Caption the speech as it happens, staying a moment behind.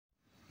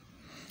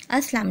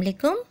Assalamu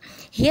alaikum.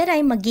 Here I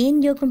am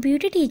again, your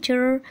computer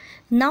teacher.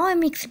 Now I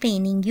am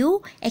explaining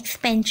you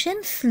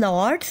expansion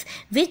slots,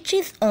 which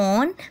is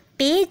on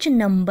page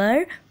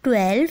number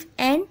 12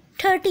 and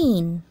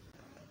 13.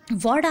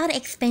 What are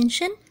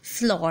expansion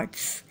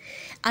slots?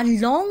 A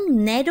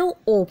long narrow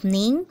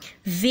opening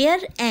where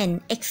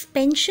an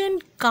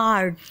expansion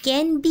card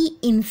can be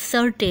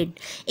inserted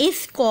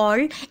is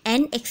called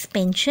an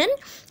expansion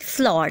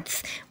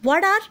slots.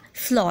 What are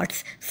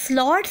slots?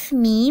 Slots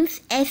means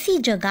ऐसी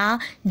जगह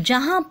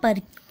जहाँ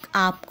पर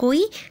आप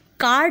कोई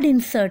card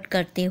insert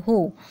करते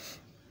हो.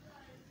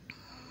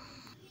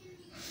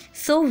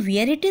 So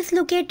where it is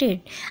located?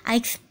 I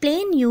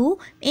explained you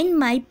in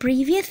my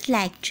previous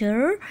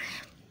lecture.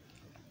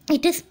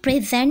 It is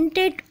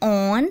presented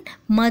on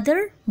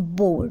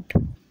motherboard.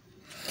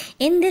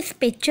 In this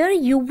picture,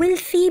 you will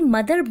see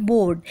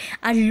motherboard.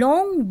 A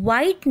long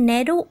white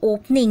narrow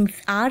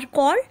openings are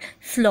called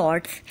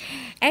slots,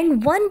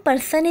 and one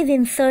person is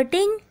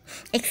inserting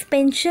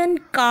expansion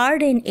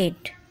card in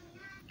it.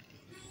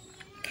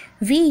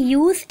 We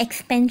use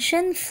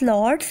expansion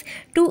slots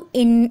to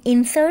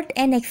insert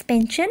an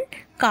expansion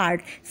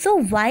card. So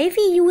why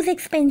we use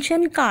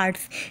expansion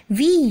cards?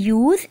 We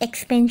use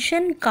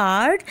expansion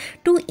card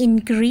to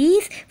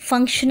increase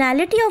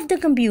functionality of the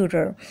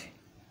computer.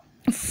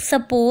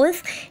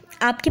 Suppose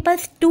आपके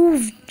पास 2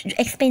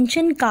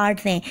 expansion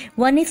cards हैं.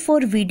 One is for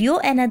video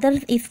and other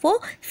is for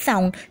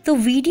sound. So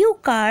video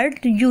card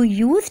you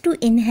use to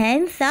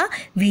enhance the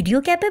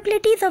video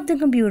capabilities of the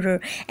computer,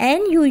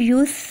 and you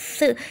use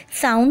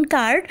sound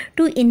card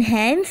to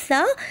enhance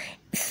the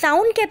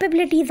sound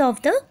capabilities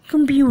of the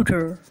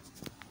computer.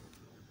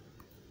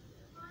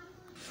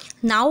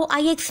 Now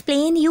I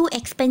explain you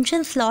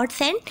expansion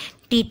slots and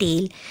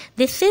detail.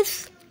 This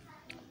is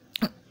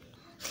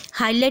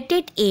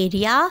highlighted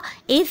area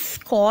is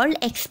called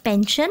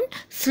expansion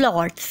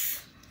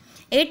slots.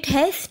 It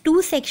has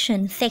 2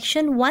 sections,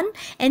 section 1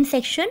 and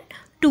section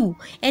 2,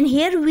 and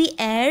here we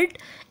add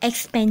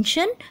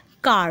expansion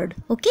card.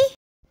 Okay,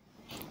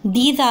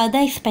 these are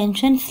the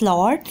expansion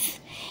slots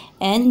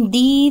and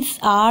these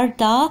are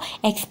the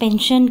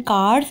expansion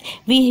cards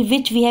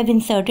which we have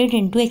inserted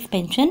into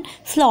expansion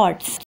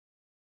slots.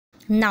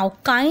 Now,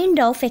 kind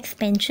of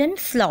expansion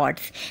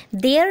slots.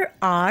 There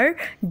are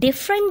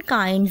different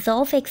kinds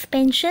of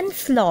expansion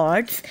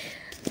slots.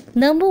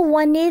 Number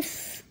 1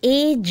 is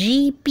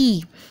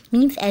AGP,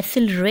 means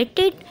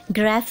accelerated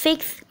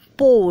graphics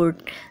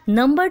port.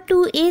 Number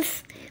 2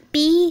 is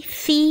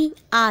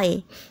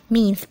PCI,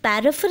 means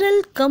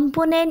peripheral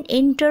component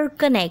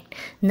interconnect.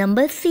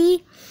 Number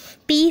C,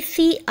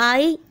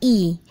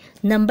 PCIe.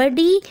 Number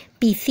D,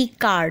 PC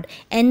card.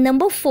 And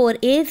number 4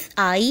 is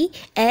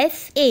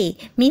ISA,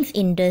 means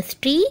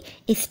industry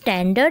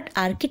standard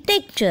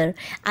architecture.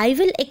 I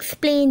will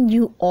explain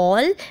you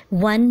all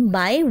one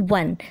by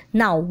one.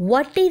 Now,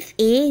 what is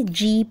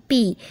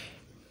AGP?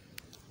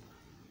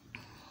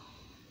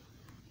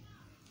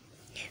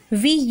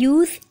 We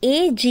use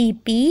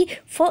AGP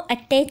for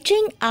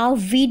attaching our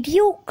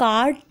video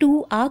card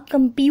to our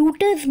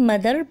computer's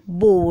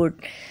motherboard.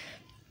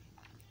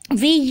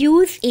 We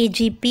use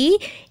AGP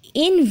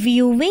in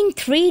viewing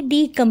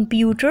 3D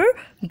computer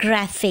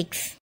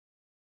graphics.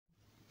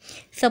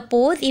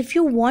 Suppose if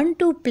you want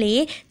to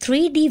play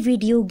 3D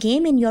video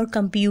game in your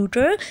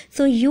computer,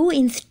 so you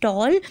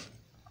install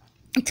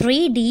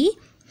 3D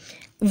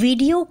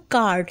video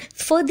card.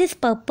 For this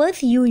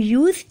purpose, you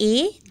use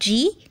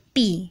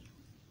AGP.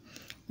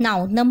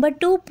 Now, number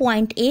 2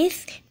 point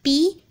is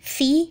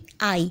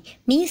PCI,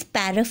 means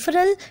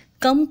peripheral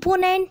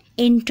component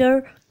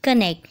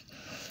interconnect.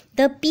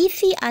 The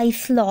PCI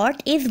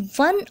slot is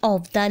one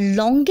of the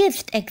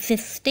longest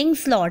existing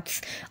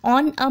slots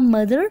on a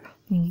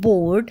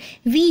motherboard.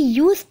 We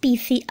use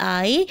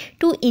PCI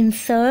to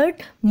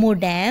insert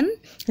modem,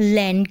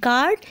 LAN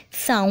card,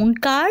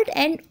 sound card,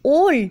 and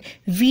old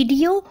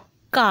video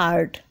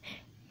card.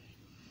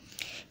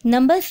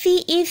 Number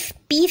C is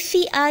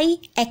PCI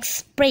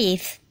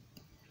Express.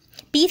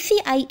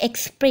 PCI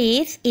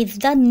Express is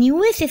the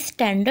newest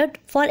standard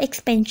for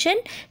expansion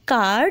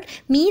card,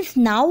 means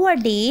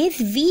nowadays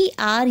we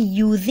are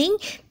using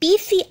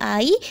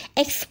PCI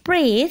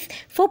Express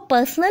for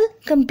personal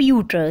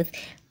computers.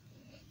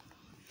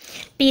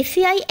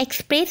 PCI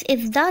Express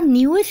is the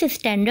newest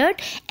standard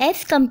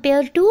as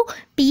compared to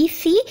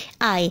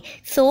PCI.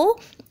 So,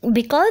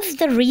 because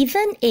the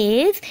reason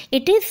is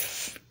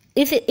its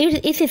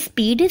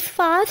speed is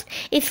fast,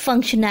 its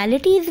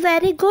functionality is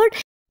very good.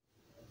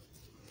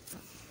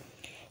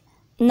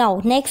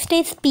 Now, next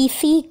is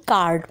PC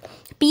card.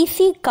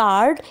 PC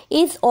card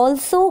is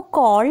also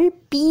called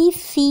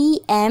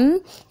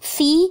PCMCIA,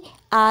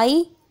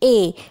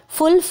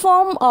 full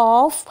form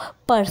of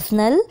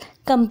Personal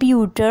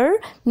Computer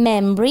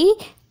Memory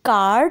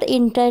Card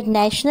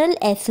International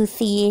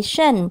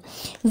Association.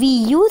 We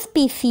use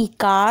PC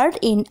card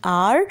in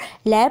our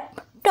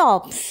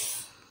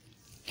laptops.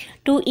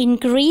 To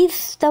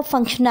increase the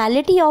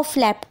functionality of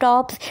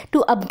laptops,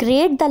 to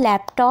upgrade the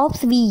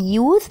laptops, we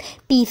use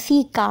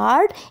PC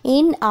card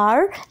in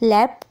our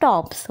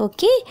laptops.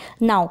 Okay.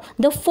 Now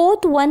the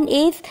fourth one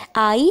is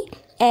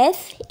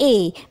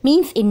ISA,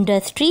 means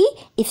Industry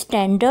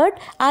Standard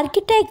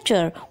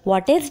Architecture.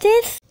 What is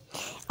this?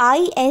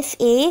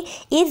 ISA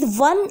is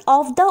one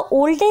of the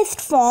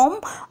oldest form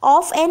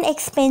of an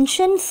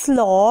expansion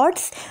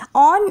slots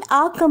on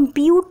a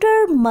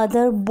computer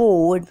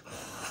motherboard.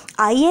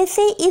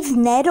 ISA is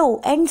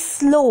narrow and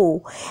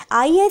slow.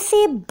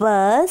 ISA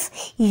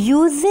bus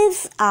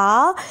uses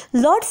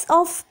lots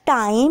of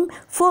time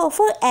for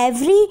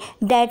every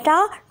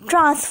data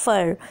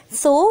transfer.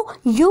 So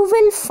you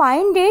will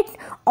find it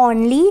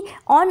only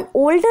on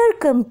older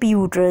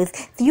computers.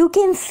 You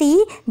can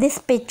see this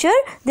picture.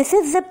 This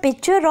is the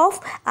picture of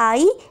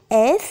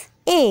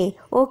ISA.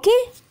 Okay.